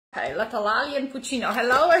Hey, Latalali and Puccino.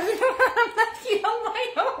 Hello, everyone. I'm not here on my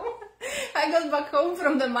own. I got back home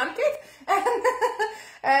from the market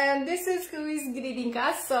and this is who is greeting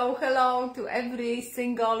us. So hello to every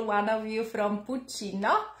single one of you from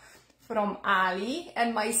Puccino, from Ali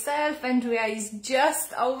and myself. Andrea is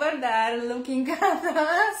just over there looking at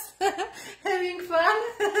us, having fun.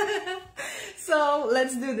 So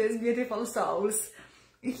let's do this, beautiful souls.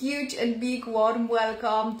 Huge and big warm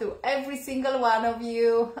welcome to every single one of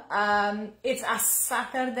you. It's a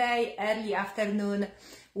Saturday early afternoon,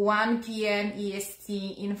 1 p.m.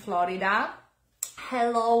 EST in Florida.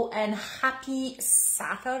 Hello and happy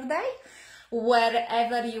Saturday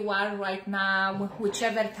wherever you are right now,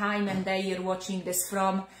 whichever time and day you're watching this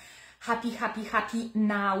from. Happy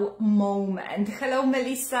now moment. Hello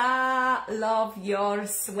Melissa, love your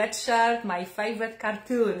sweatshirt, my favorite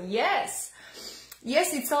cartoon.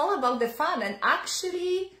 Yes, it's all about the fun, and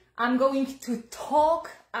actually I'm going to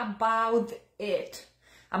talk about it.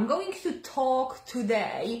 I'm going to talk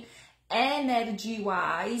today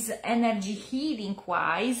energy-wise, energy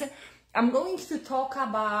healing-wise. I'm going to talk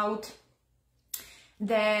about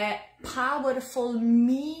the powerful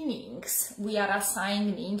meanings we are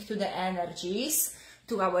assigning to the energies,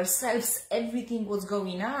 to ourselves, everything what's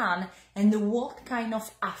going on, and what kind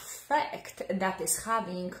of effect that is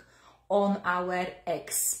having on our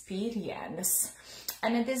experience.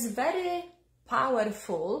 And it is very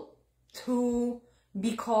powerful to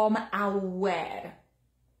become aware,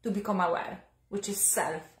 which is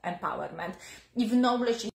self-empowerment. If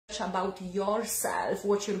knowledge is about yourself,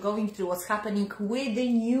 what you're going through, what's happening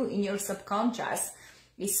within you in your subconscious,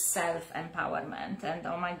 is self-empowerment. And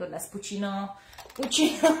oh my goodness, Puccino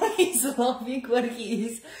is loving where he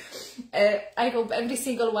is. I hope every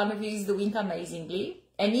single one of you is doing amazingly.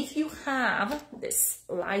 And if you have this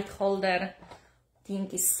light holder thing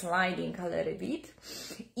is sliding a little bit,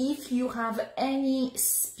 if you have any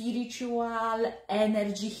spiritual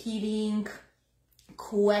energy healing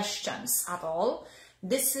questions at all,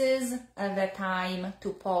 this is the time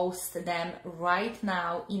to post them right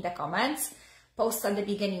now in the comments. Post at the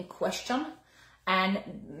beginning question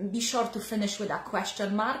and be sure to finish with a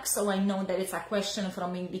question mark, so I know that it's a question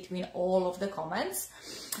from in between all of the comments.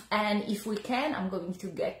 And if we can, I'm going to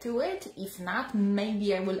get to it. If not,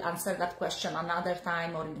 maybe I will answer that question another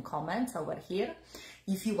time or in comments over here.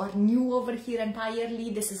 If you are new over here entirely,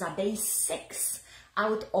 this is a day 6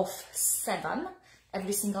 out of 7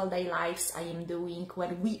 every single day lives I am doing,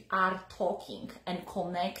 where we are talking and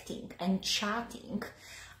connecting and chatting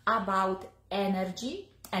about energy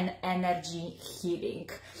and energy healing.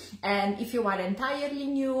 And if you are entirely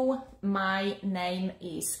new, my name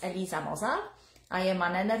is Eliza Mozal. I am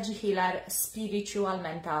an energy healer, spiritual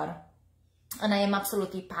mentor, and I am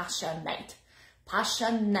absolutely passionate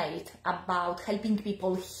about helping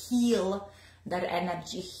people heal their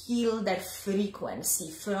energy, heal their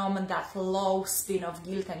frequency from that low spin of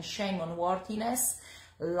guilt and shame, unworthiness,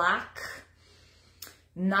 lack,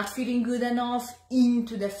 not feeling good enough,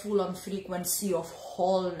 into the full-on frequency of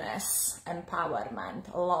wholeness,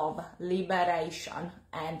 empowerment, love, liberation,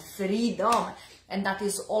 and freedom. And that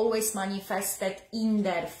is always manifested in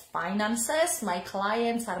their finances. My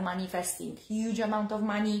clients are manifesting huge amount of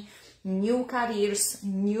money, new careers,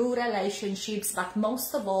 new relationships, but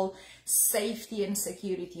most of all, safety and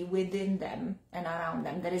security within them and around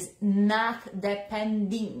them. That is not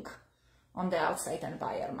depending on the outside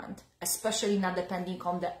environment, especially not depending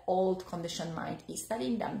on the old conditioned mind is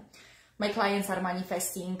telling them. My clients are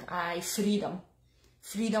manifesting freedom,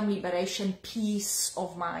 liberation, peace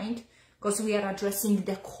of mind, because we are addressing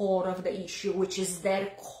the core of the issue, which is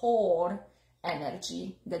their core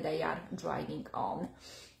energy that they are driving on.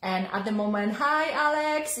 And at the moment, hi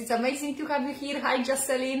Alex, it's amazing to have you here. Hi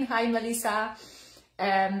Jocelyn, hi Melissa.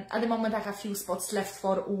 At the moment I have few spots left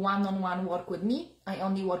for one-on-one work with me. I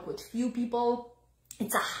only work with few people.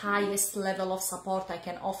 It's the highest level of support I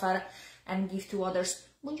can offer and give to others.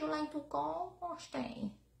 Would you like to go or stay?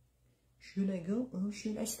 Should I go or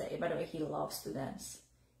should I stay? By the way, he loves to dance.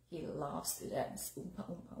 He loves to dance. Oompa,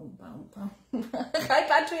 oompa, oompa, oompa. Hi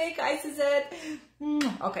Patrick, hi Suzette.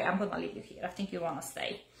 Okay, I'm gonna leave you here. I think you wanna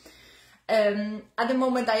stay. At the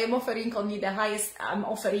moment I am offering only the highest, I'm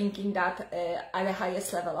offering in that at the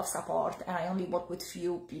highest level of support, and I only work with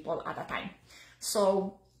few people at a time.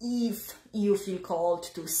 So if you feel called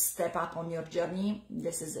to step up on your journey,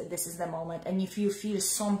 this is the moment. And if you feel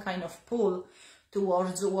some kind of pull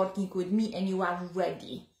towards working with me and you are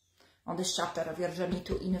ready on this chapter of your journey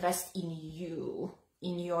to invest in you,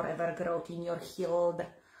 in your ever growth, in your healed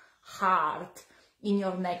heart, in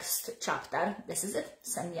your next chapter, this is it.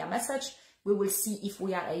 Send me a message. we will see if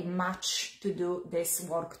we are a match to do this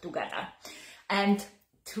work together. And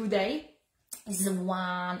today is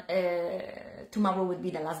tomorrow will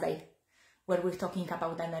be the last day where we're talking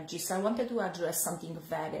about energy. So I wanted to address something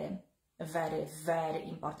very, very, very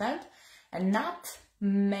important, and not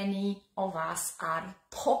many of us are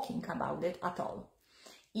talking about it at all.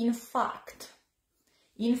 In fact,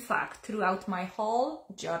 throughout my whole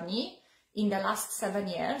journey, in the last 7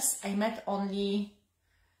 years, I met only,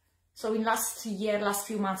 so in last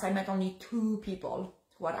few months, I met only 2 people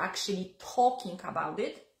who are actually talking about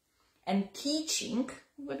it and teaching.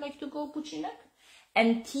 Would like to go, Pucinek?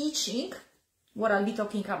 And teaching what I'll be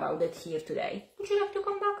talking about it here today. Would you like to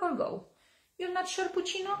come back or go? You're not sure,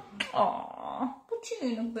 Puccino? Aww,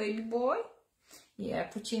 Puccino, baby boy. Yeah,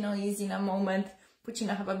 Puccino is in a moment.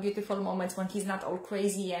 Puccino have a beautiful moments when he's not all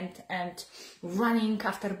crazy and running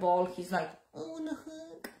after ball. He's like, I wanna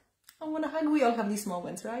hug. I wanna hug. We all have these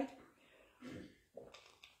moments, right?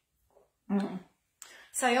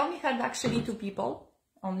 So I only had actually 2 people,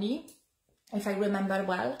 only, if I remember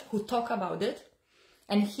well, who talk about it.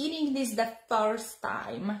 And hearing this the first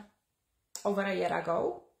time over a year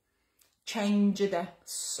ago changed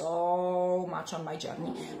so much on my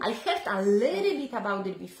journey. I heard a little bit about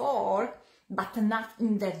it before, but not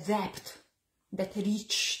in the depth that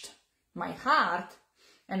reached my heart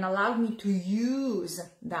and allowed me to use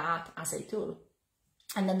that as a tool.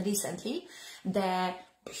 And then recently, the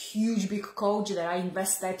huge big coach that I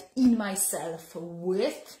invested in myself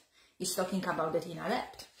with is talking about it in a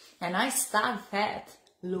depth. And I started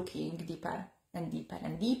looking deeper and deeper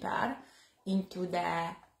and deeper into the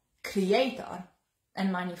creator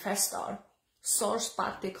and manifestor, source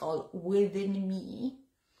particle within me,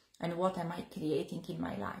 and what am I creating in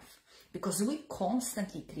my life. Because we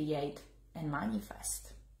constantly create and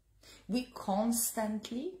manifest. We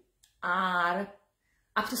constantly are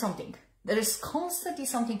up to something. There is constantly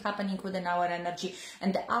something happening within our energy,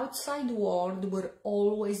 and the outside world will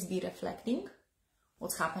always be reflecting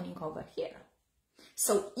what's happening over here.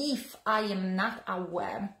 So if I am not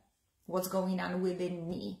aware what's going on within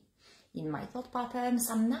me, in my thought patterns,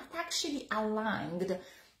 I'm not actually aligned.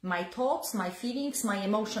 My thoughts, my feelings, my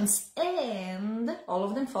emotions, and all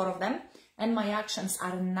of them, 4 of them, and my actions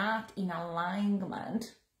are not in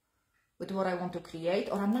alignment with what I want to create,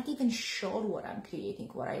 or I'm not even sure what I'm creating,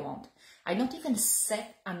 what I want. I don't even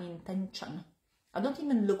set an intention. I don't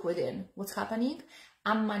even look within what's happening.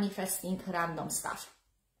 I'm manifesting random stuff.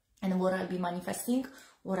 And what I'll be manifesting,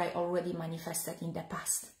 what I already manifested in the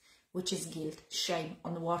past, which is guilt, shame,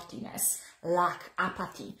 unworthiness, lack,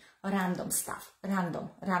 apathy, random stuff,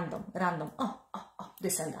 random,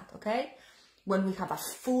 this and that, okay? When we have a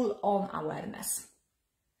full-on awareness,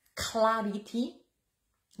 clarity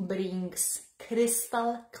brings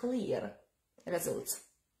crystal clear results.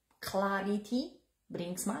 Clarity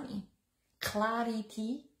brings money.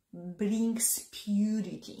 Clarity brings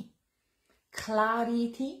purity.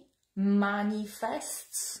 Clarity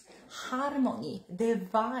manifests harmony,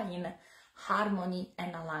 divine harmony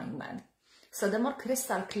and alignment. So the more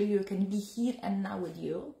crystal clear you can be here and now with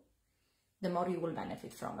you, the more you will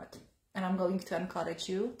benefit from it. And I'm going to encourage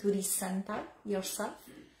you to recenter yourself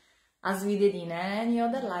as we did in any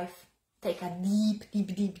other life. Take a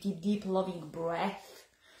deep loving breath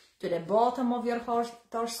to the bottom of your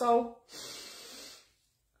torso.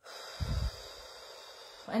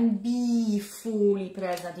 And be fully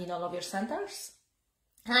present in all of your centers.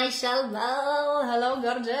 Hi, Shelval. Hello,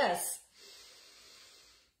 gorgeous.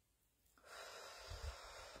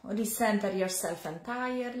 Recenter yourself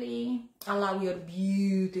entirely. Allow your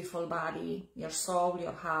beautiful body, your soul,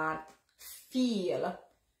 your heart, feel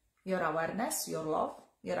your awareness, your love,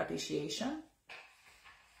 your appreciation.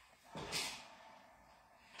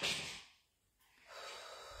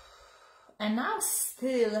 And now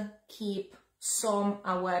still keep some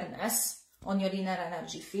awareness on your inner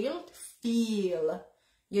energy field. Feel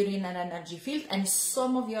your inner energy field and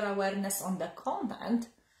some of your awareness on the content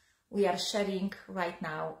we are sharing right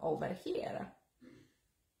now over here.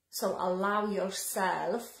 So allow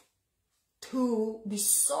yourself to be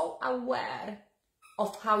so aware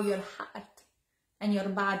of how your heart and your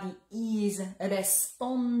body is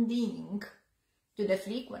responding to the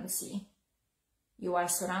frequency you are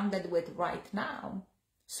surrounded with right now.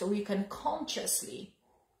 So you can consciously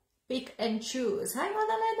pick and choose. Hi,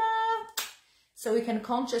 Madalena! So we can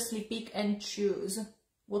consciously pick and choose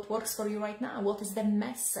what works for you right now. What is the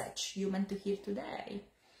message you meant to hear today?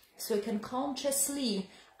 So you can consciously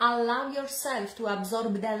allow yourself to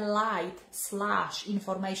absorb the light /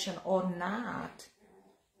 information or not,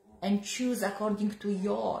 and choose according to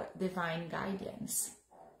your divine guidance.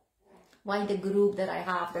 Why the group that I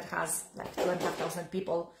have that has like 2,500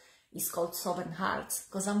 people is called Sovereign Hearts?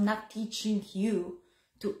 Because I'm not teaching you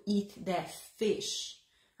to eat the fish.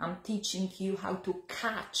 I'm teaching you how to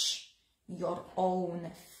catch your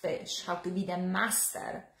own fish, how to be the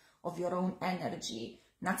master of your own energy,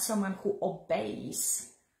 not someone who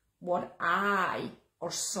obeys what I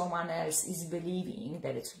or someone else is believing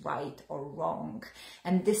that it's right or wrong.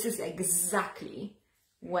 And this is exactly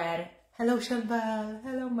where, hello Charbel,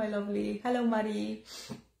 hello my lovely, hello Marie,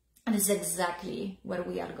 and it's exactly where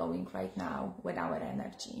we are going right now with our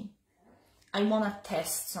energy. I want to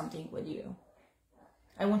test something with you.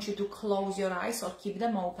 I want you to close your eyes or keep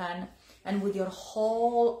them open, and with your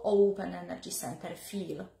whole open energy center,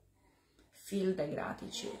 feel the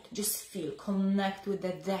gratitude. Just feel, connect with the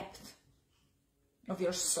depth of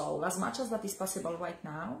your soul as much as that is possible right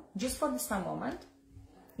now, just for this moment.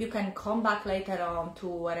 You can come back later on to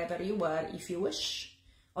wherever you were if you wish,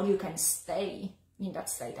 or you can stay in that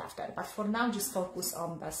state after. But for now, just focus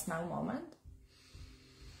on this now moment.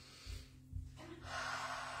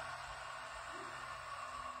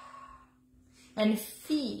 And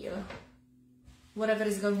feel whatever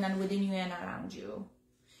is going on within you and around you.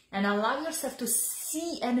 And allow yourself to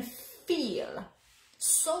see and feel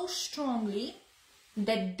so strongly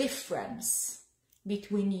the difference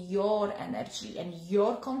between your energy and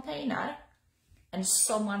your container and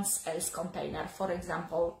someone else's container. For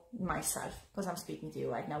example, myself, because I'm speaking to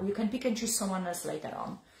you right now. You can pick and choose someone else later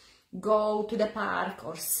on. Go to the park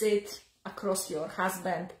or sit across your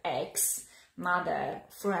husband, ex, mother,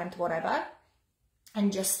 friend, whatever,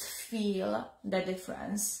 and just feel the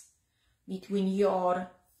difference between your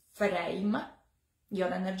frame,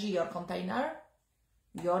 your energy, your container,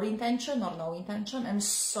 your intention or no intention, and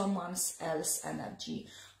someone else's energy,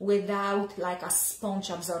 without like a sponge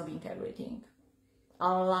absorbing everything.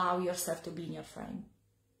 Allow yourself to be in your frame.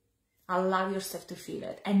 Allow yourself to feel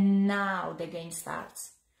it. And now the game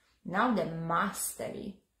starts. Now the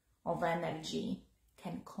mastery of energy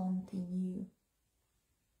can continue.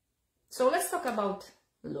 So let's talk about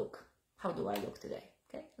look. How do I look today?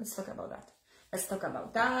 Okay, let's talk about that. Let's talk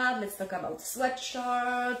about that. Let's talk about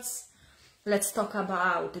sweatshirts. Let's talk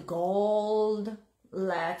about gold.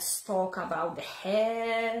 Let's talk about the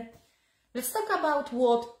hair. Let's talk about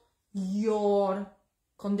what your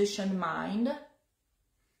conditioned mind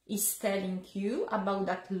is telling you about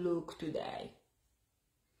that look today.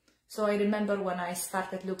 So I remember when I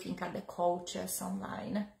started looking at the coaches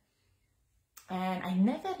online, and I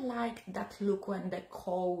never liked that look when the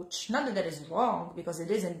coach, not that that is wrong, because it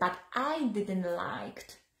isn't, but I didn't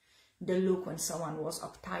like the look when someone was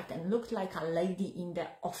uptight and looked like a lady in the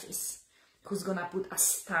office who's gonna put a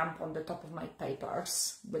stamp on the top of my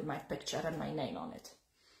papers with my picture and my name on it.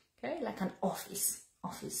 Okay, like an office,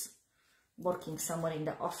 working somewhere in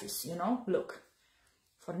the office, you know, look.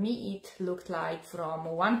 For me, it looked like from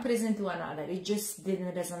one prison to another. It just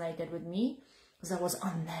didn't resonate with me because I was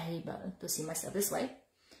unable to see myself this way.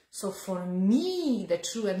 So for me, the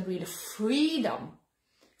true and real freedom,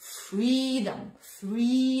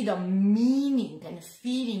 meaning and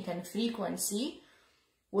feeling and frequency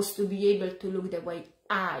was to be able to look the way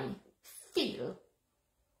I feel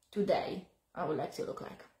today I would like to look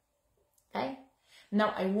like. Okay?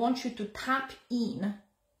 Now I want you to tap in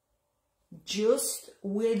just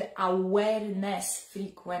with awareness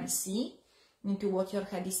frequency into what your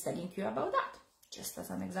head is telling you about that. Just as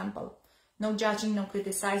an example. No judging, no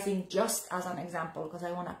criticizing, just as an example, because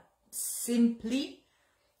I want to simply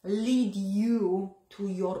lead you to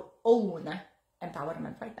your own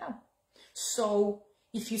empowerment right now. So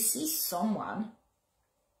if you see someone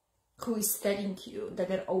who is telling you that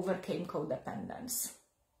they overcame codependence,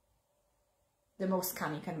 the most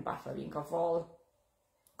cunning and baffling of all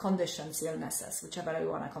conditions, illnesses, whichever you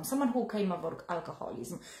want to call, someone who came over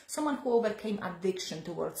alcoholism, someone who overcame addiction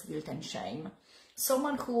towards guilt and shame,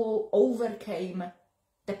 someone who overcame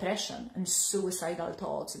depression and suicidal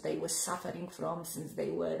thoughts they were suffering from since they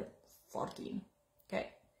were 14. Okay,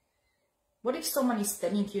 what if someone is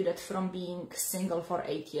telling you that from being single for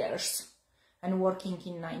 8 years and working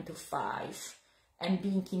in 9 to 5 and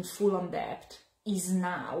being in full-on debt is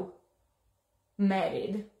now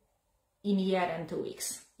married in a year and 2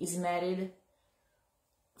 weeks, is married,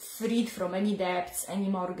 freed from any debts, any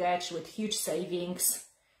mortgage, with huge savings,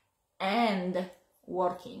 and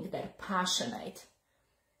working, they're passionate,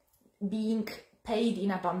 being paid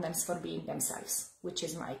in abundance for being themselves, which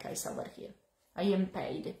is my case over here. I am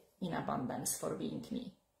paid in abundance for being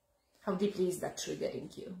me. How deeply is that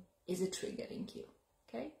triggering you? Is it triggering you?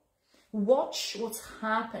 Okay? Watch what's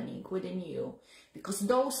happening within you, because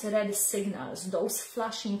those red signals, those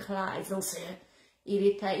flashing lights, those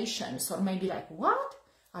irritations, or maybe like, what?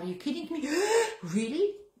 Are you kidding me?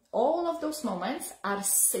 Really? All of those moments are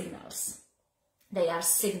signals. They are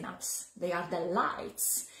signals. They are the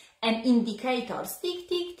lights and indicators, tick,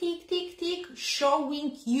 tick, tick, tick, tick,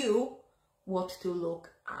 showing you what to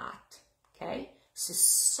look at, okay? This is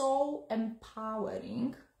so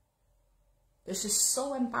empowering. This is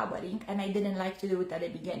so empowering, and I didn't like to do it at the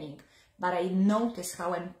beginning, but I noticed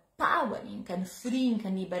how empowering and freeing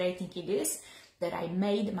and liberating it is that I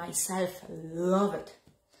made myself love it.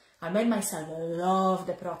 I made myself love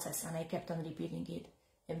the process, and I kept on repeating it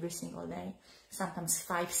every single day, sometimes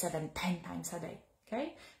 5, 7, 10 times a day,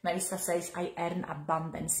 okay? Melissa says, I earn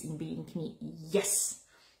abundance in being me. Yes,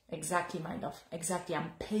 exactly, my love, exactly.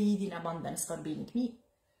 I'm paid in abundance for being me.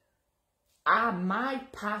 My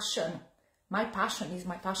passion is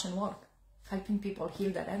my passion work, helping people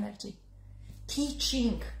heal their energy,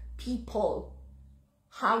 teaching people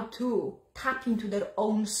how to tap into their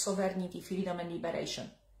own sovereignty, freedom, and liberation.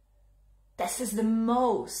 This is the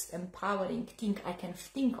most empowering thing I can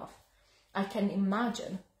think of. I can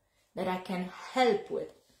imagine that I can help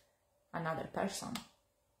with another person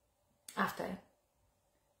after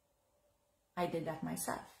I did that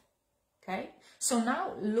myself, okay? So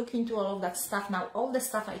now look into all of that stuff. Now, all the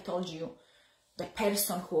stuff I told you, the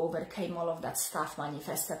person who overcame all of that stuff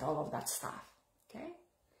manifested all of that stuff, okay?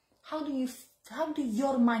 How do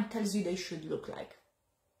your mind tells you they should look like?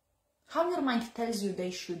 How your mind tells you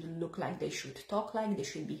they should look like, they should talk like, they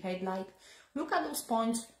should behave like. Look at those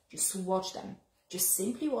points, just watch them. Just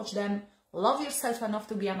simply watch them. Love yourself enough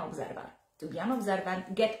to be an observer. To be an observer,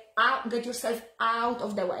 get yourself out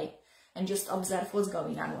of the way and just observe what's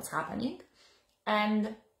going on, what's happening.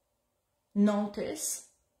 And notice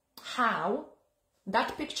how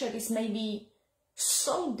that picture is maybe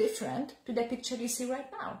so different to the picture you see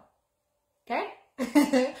right now.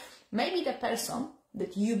 Okay? Maybe the person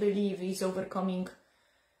that you believe is overcoming,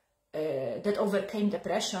 that overcame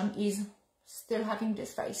depression, is still having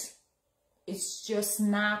this face. It's just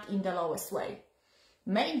not in the lowest way.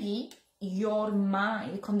 Maybe your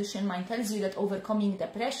mind, conditioned mind, tells you that overcoming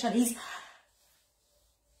depression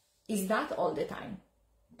is that all the time.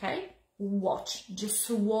 Okay? Watch. Just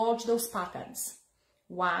watch those patterns.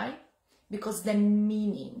 Why? Because the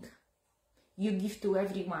meaning you give to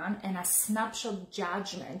everyone and a snapshot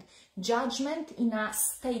judgment in a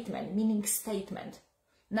statement, meaning statement.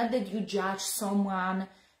 Not that you judge someone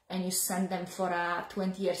and you send them for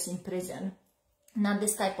 20 years in prison. Not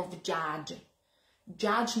this type of judge.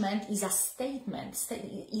 Judgment is a statement,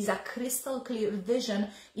 is a crystal clear vision.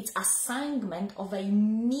 It's assignment of a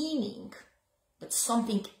meaning that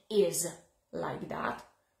something is like that,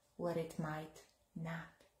 where it might not.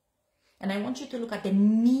 And I want you to look at the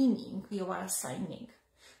meaning you are assigning.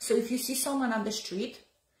 So if you see someone on the street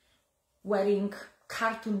wearing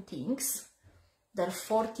cartoon things, their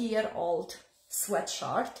 40-year-old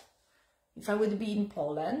sweatshirt, if I would be in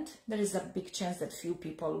Poland, there is a big chance that few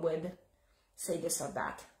people would say this or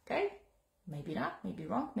that, okay? Maybe not, maybe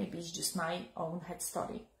wrong, maybe it's just my own head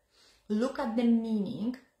story. Look at the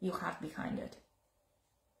meaning you have behind it.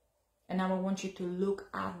 And now I want you to look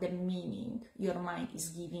at the meaning your mind is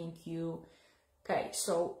giving you. Okay,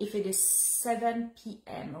 so if it is 7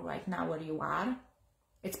 p.m. right now where you are,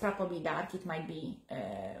 it's probably dark, it might be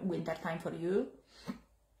winter time for you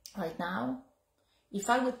right now. If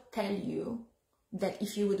I would tell you that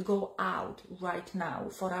if you would go out right now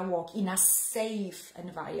for a walk in a safe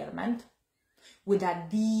environment with a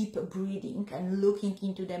deep breathing and looking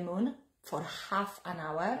into the moon for half an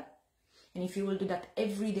hour, and if you will do that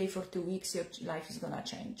every day for 2 weeks, your life is gonna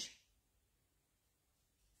change.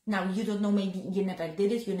 Now, you don't know, maybe you never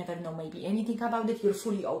did it, you never know maybe anything about it, you're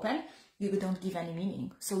fully open, you don't give any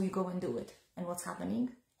meaning. So you go and do it. And what's happening?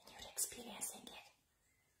 And you're experiencing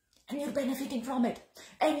it. And you're benefiting from it.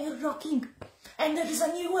 And you're rocking. And there is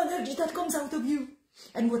a new energy that comes out of you.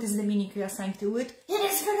 And what is the meaning you assign to it? It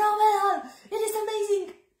is phenomenal! It is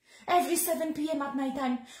amazing! Every 7 p.m. at night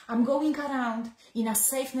time, I'm going around in a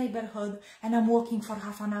safe neighborhood and I'm walking for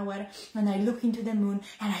half an hour and I look into the moon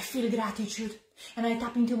and I feel gratitude and I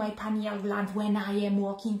tap into my pineal gland when I am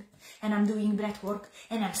walking and I'm doing breath work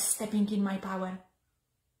and I'm stepping in my power.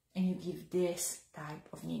 And you give this type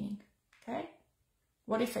of meaning, okay?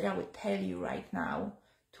 What if I would tell you right now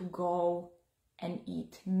to go and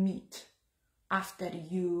eat meat after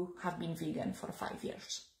you have been vegan for 5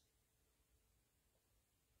 years?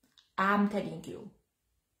 I'm telling you,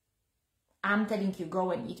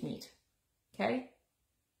 go and eat meat, okay?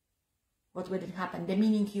 What would happen? The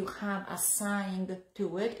meaning you have assigned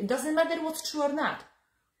to it, it doesn't matter what's true or not,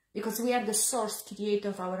 because we are the source creator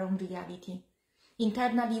of our own reality.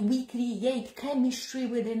 Internally, we create chemistry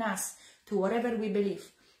within us to whatever we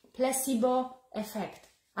believe. Placebo effect.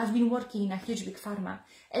 I've been working in a huge big pharma.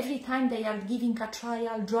 Every time they are giving a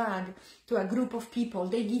trial drug to a group of people,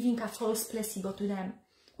 they're giving a false placebo to them.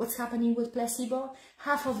 What's happening with placebo?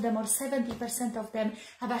 Half of them, or 70% of them,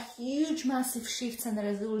 have a huge massive shifts and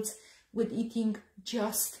results with eating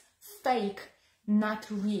just fake, not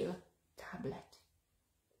real tablet.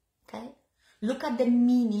 Okay? Look at the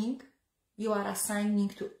meaning you are assigning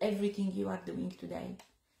to everything you are doing today.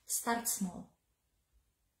 Start small.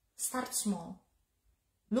 Start small.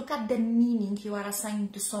 Look at the meaning you are assigning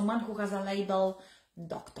to someone who has a label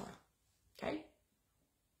doctor. Okay?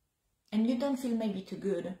 And you don't feel maybe too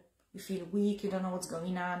good. You feel weak, you don't know what's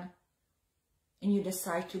going on. And you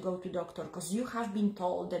decide to go to doctor because you have been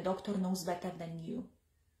told the doctor knows better than you.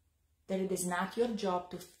 That it is not your job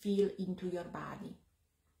to feel into your body.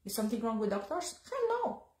 Is something wrong with doctors? Hell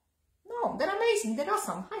no. No, they're amazing, they're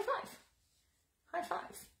awesome. High five. High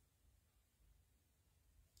five.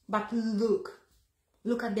 But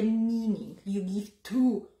look at the meaning you give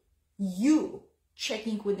to you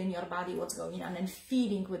checking within your body what's going on and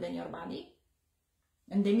feeling within your body.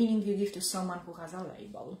 And the meaning you give to someone who has a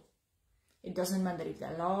label. It doesn't matter if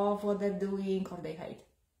they love what they're doing or they hate.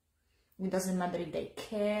 It doesn't matter if they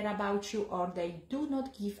care about you or they do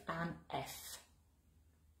not give an F.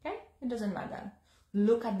 Okay? It doesn't matter.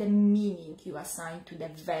 Look at the meaning you assign to the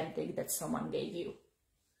verdict that someone gave you.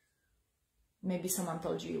 Maybe someone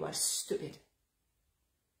told you you are stupid.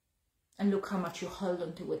 And look how much you hold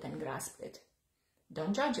on to it and grasp it.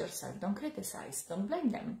 Don't judge yourself, don't criticize, don't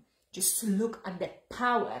blame them. Just look at the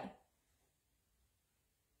power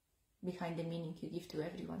behind the meaning you give to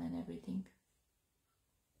everyone and everything.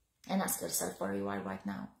 And ask yourself where you are right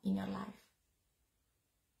now in your life.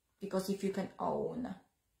 Because if you can own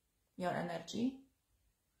your energy,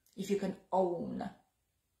 if you can own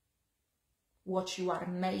what you are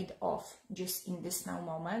made of just in this now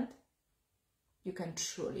moment, you can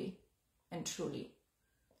truly and truly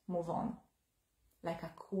move on like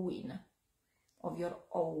a queen of your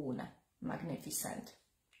own magnificent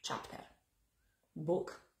chapter,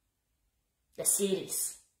 book, the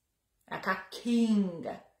series, like a king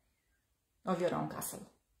of your own castle.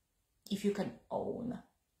 If you can own,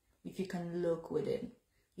 if you can look within.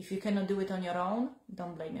 If you cannot do it on your own,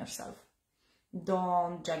 don't blame yourself.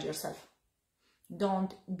 Don't judge yourself.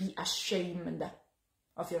 Don't be ashamed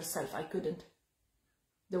of yourself. I couldn't.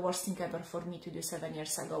 The worst thing ever for me to do 7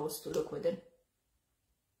 years ago was to look within.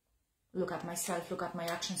 Look at myself, look at my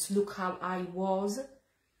actions, look how I was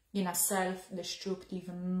in a self-destructive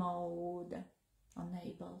mode,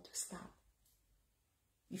 unable to stop.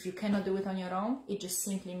 If you cannot do it on your own, it just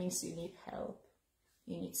simply means you need help,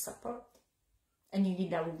 you need support, and you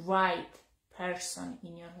need the right person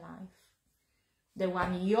in your life. The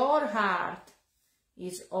one your heart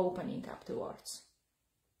is opening up towards.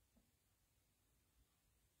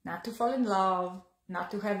 Not to fall in love,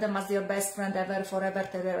 not to have them as your best friend ever, forever,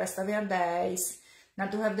 to the rest of your days,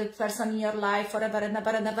 not to have the person in your life forever and never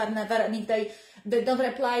and never and never, and if they don't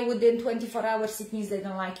reply within 24 hours, it means they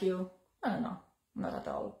don't like you. No, not at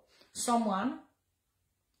all. Someone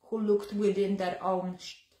who looked within their own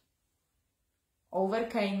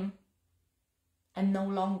overcame and no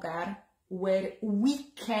longer were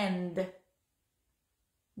weakened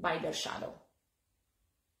by their shadow.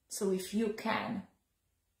 So if you can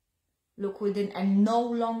look within and no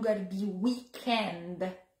longer be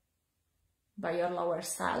weakened by your lower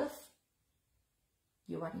self,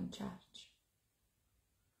 you are in charge.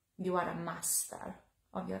 You are a master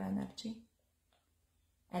of your energy.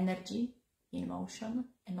 Energy in motion,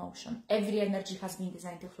 emotion. Every energy has been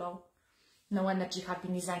designed to flow. No energy has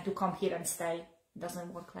been designed to come here and stay. It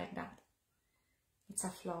doesn't work like that. It's a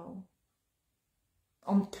flow.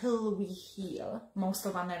 Until we heal, most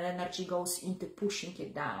of our energy goes into pushing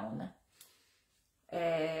it down.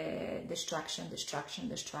 Distraction,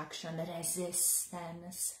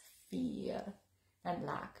 resistance, fear, and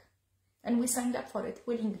lack. And we signed up for it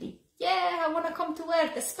willingly. Yeah, I want to come to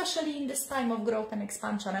Earth, especially in this time of growth and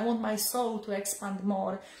expansion. I want my soul to expand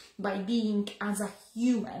more by being as a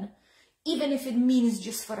human, even if it means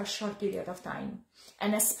just for a short period of time.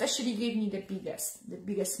 And especially give me the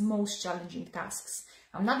biggest, most challenging tasks.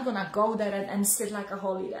 I'm not gonna go there and sit like a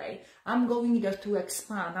holiday. I'm going there to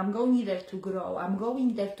expand. I'm going there to grow. I'm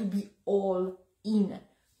going there to be all in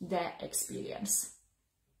the experience.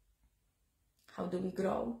 How do we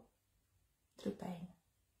grow? Through pain.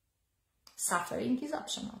 Suffering is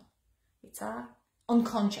optional. It's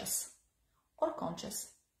unconscious or conscious.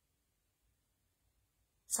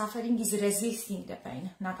 Suffering is resisting the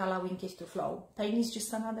pain, not allowing it to flow. Pain is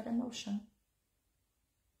just another emotion.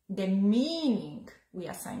 the meaning we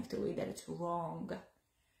assign to it, that it's wrong,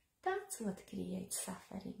 that's what creates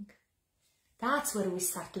suffering. That's where we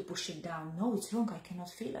start to push it down. No, it's wrong, I cannot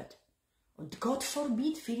feel it. God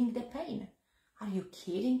forbid feeling the pain. Are you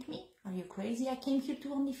kidding me? Are you crazy? I came here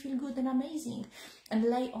to only feel good and amazing and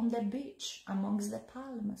lay on the beach amongst the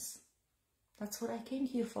palms. That's what I came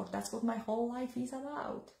here for. That's what my whole life is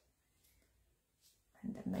about.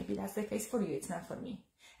 And then maybe that's the case for you. It's not for me.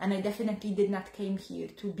 And I definitely did not came here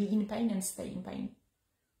to be in pain and stay in pain.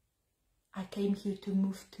 I came here to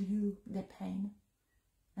move through the pain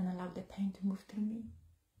and allow the pain to move through me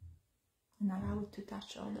and allow it to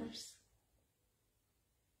touch others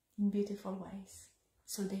in beautiful ways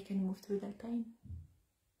so they can move through their pain.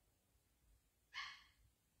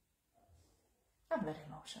 I'm very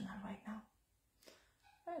emotional right now.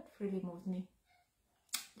 That really moved me,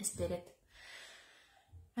 the spirit.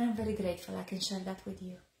 I'm very grateful I can share that with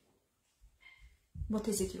you. What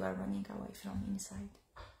is it you are running away from inside?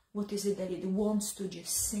 What is it that it wants to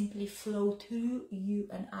just simply flow through you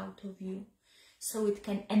and out of you so it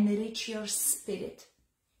can enrich your spirit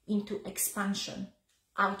into expansion,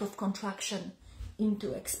 out of contraction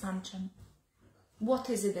into expansion? What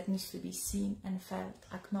is it that needs to be seen and felt,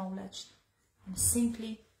 acknowledged, and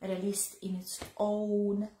simply released in its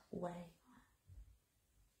own way?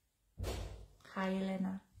 Hi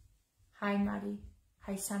Elena, hi Marie,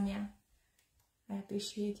 hi Samia. I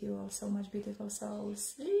appreciate you all so much, beautiful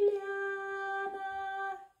souls. Liliana,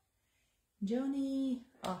 Johnny,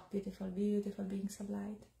 oh, beautiful, beautiful beings of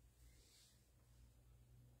light.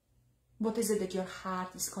 What is it that your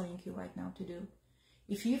heart is calling you right now to do?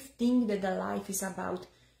 If you think that the life is about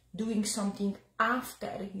doing something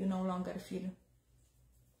after you no longer feel,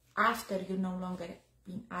 after you no longer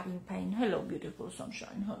are in pain. Hello, beautiful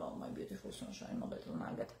sunshine. Hello, my beautiful sunshine, my little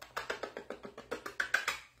nugget.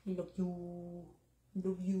 Love you.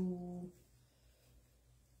 Love you.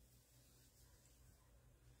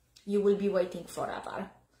 You will be waiting forever.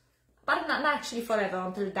 But not actually forever,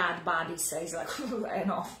 until that body says like,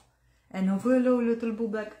 enough. Enough, hello, little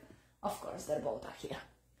bubek. Of course, they both are here.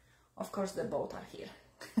 Of course, they both are here.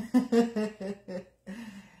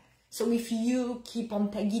 So if you keep on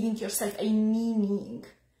giving yourself a meaning,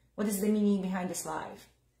 what is the meaning behind this life?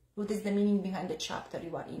 What is the meaning behind the chapter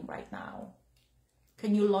you are in right now?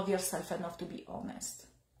 Can you love yourself enough to be honest?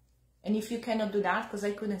 And if you cannot do that, because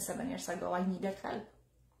I couldn't 7 years ago, I needed help.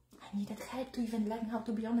 I needed help to even learn how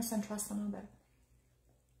to be honest and trust another.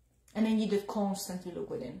 And I needed constantly look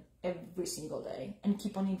within every single day and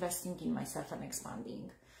keep on investing in myself and expanding.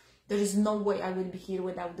 There is no way I will be here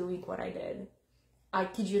without doing what I did. I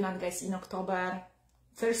kid you not, guys, in October,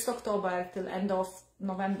 1st October till end of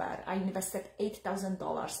November, I invested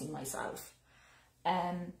 $8,000 in myself,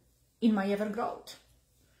 in my ever growth.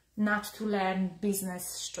 Not to learn business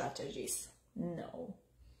strategies. No,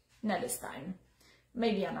 not this time.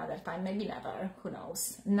 Maybe another time, maybe never, who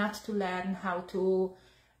knows. Not to learn how to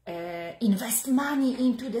invest money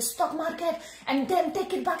into the stock market and then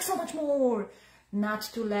take it back so much more. Not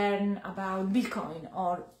to learn about Bitcoin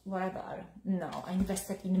or whatever. No, I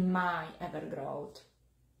invested in my ever growth.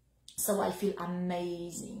 So I feel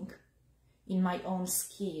amazing in my own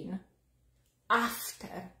skin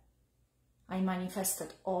after I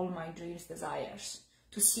manifested all my dreams, desires,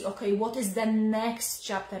 to see, okay, what is the next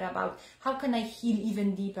chapter about? How can I heal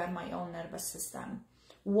even deeper my own nervous system?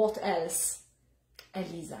 What else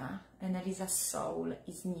Eliza and Eliza's soul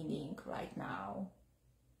is needing right now?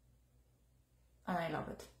 And I love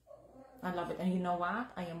it. I love it. And you know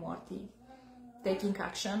what? I am worthy. Taking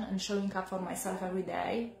action and showing up for myself every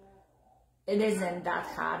day. It isn't that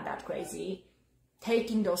hard, that crazy.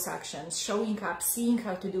 Taking those actions, showing up, seeing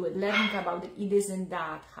how to do it, learning about it, it isn't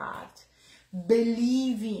that hard.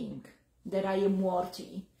 Believing that I am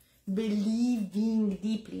worthy, believing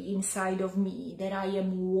deeply inside of me that I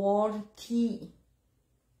am worthy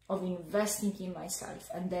of investing in myself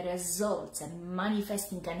and the results and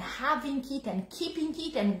manifesting and having it and keeping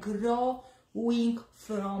it and growing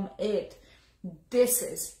from it. This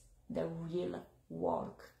is the real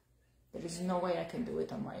work. There is no way I can do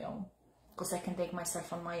it on my own. Because I can take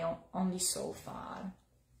myself on my own only so far.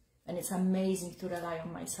 And it's amazing to rely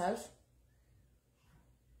on myself.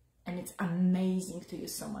 And it's amazing to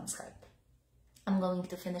use someone's help. I'm going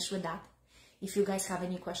to finish with that. If you guys have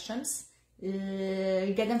any questions,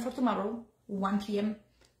 get them for tomorrow, 1 p.m.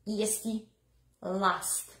 EST,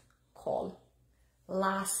 last call,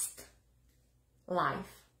 last live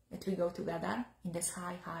that we go together in this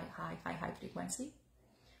high frequency.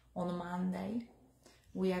 On Monday,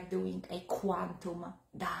 we are doing a quantum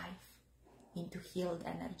dive into healed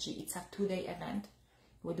energy. It's a 2-day event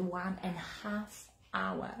with 1.5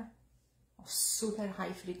 hour of super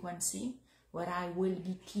high frequency where I will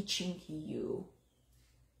be teaching you.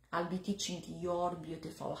 I'll be teaching your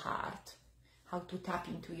beautiful heart how to tap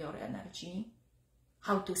into your energy,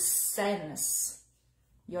 how to sense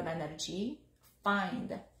your energy,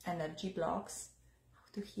 find energy blocks,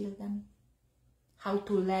 how to heal them, how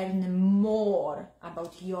to learn more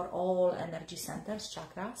about your all energy centers,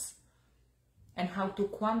 chakras, and how to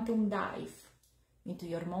quantum dive into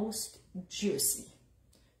your most juicy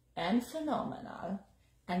and phenomenal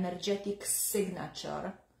energetic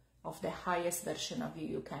signature of the highest version of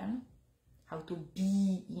you can, how to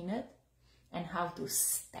be in it and how to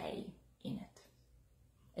stay in it.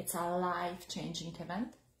 It's a life-changing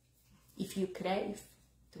event. If you crave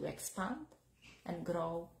to expand and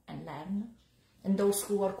grow and learn, and those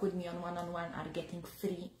who work with me on one-on-one are getting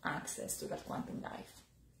free access to that quantum dive.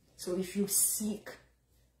 So if you seek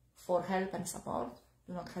for help and support,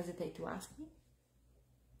 do not hesitate to ask me.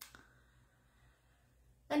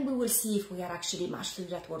 And we will see if we are actually matched to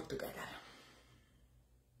that work together.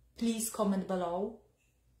 Please comment below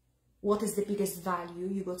what is the biggest value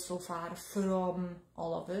you got so far from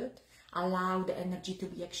all of it. Allow the energy to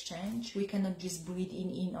be exchanged. We cannot just breathe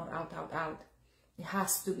in or out, out, out. It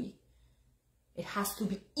has to be. It has to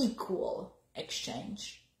be equal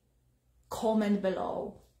exchange. Comment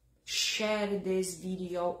below. Share this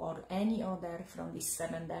video or any other from these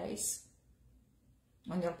 7 days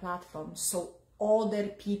on your platform so other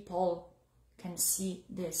people can see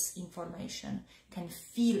this information, can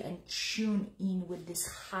feel and tune in with this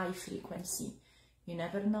high frequency. You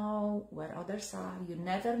never know where others are. You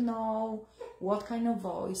never know what kind of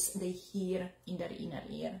voice they hear in their inner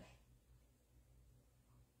ear.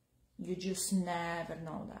 You just never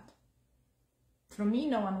know that. From me,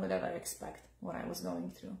 no one would ever expect what I was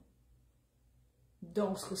going through.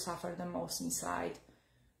 Those who suffer the most inside,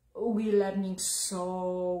 we're learning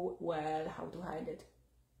so well how to hide it,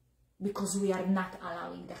 because we are not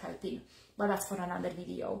allowing the help in. But that's for another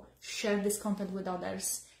video. Share this content with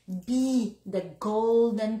others. Be the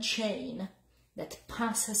golden chain that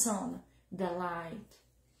passes on the light.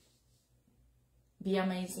 Be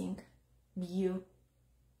amazing. Be you.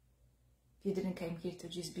 You didn't come here to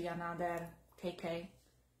just be another KK.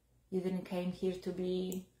 You didn't come here to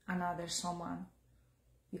be another someone.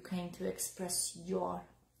 You came to express your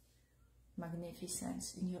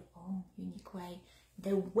magnificence in your own unique way.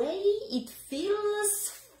 The way it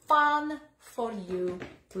feels fun for you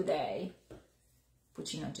today.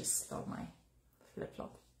 Puccino just stole my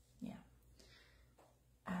flip-flop. Yeah.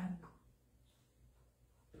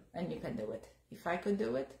 And you can do it. If I could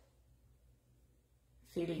do it,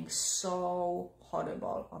 feeling so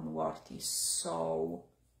horrible, unworthy, so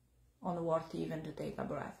unworthy even to take a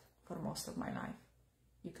breath for most of my life,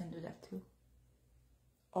 you can do that too.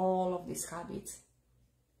 All of these habits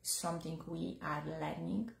is something we are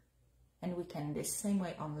learning, and we can the same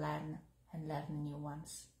way unlearn and learn new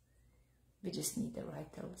ones. We just need the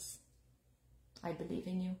right tools. I believe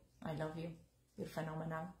in you. I love you. You're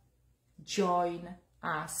phenomenal. Join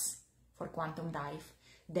us for Quantum Dive.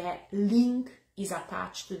 The link is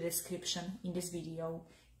attached to the description in this video.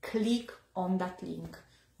 Click on that link.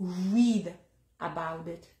 Read about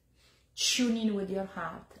it. Tune in with your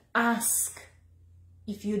heart. Ask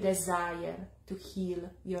if you desire to heal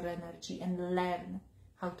your energy and learn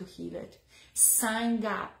how to heal it. Sign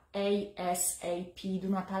up ASAP. Do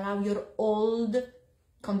not allow your old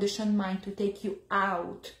conditioned mind to take you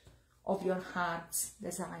out of your heart's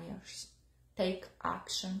desires. Take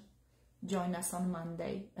action. Join us on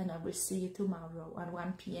Monday, and I will see you tomorrow at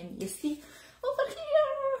 1 p.m. EST over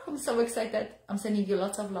here. I'm so excited. I'm sending you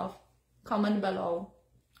lots of love. Comment below.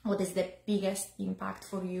 What is the biggest impact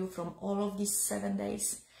for you from all of these 7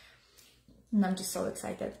 days? And I'm just so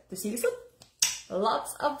excited to see you soon.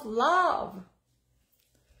 Lots of love.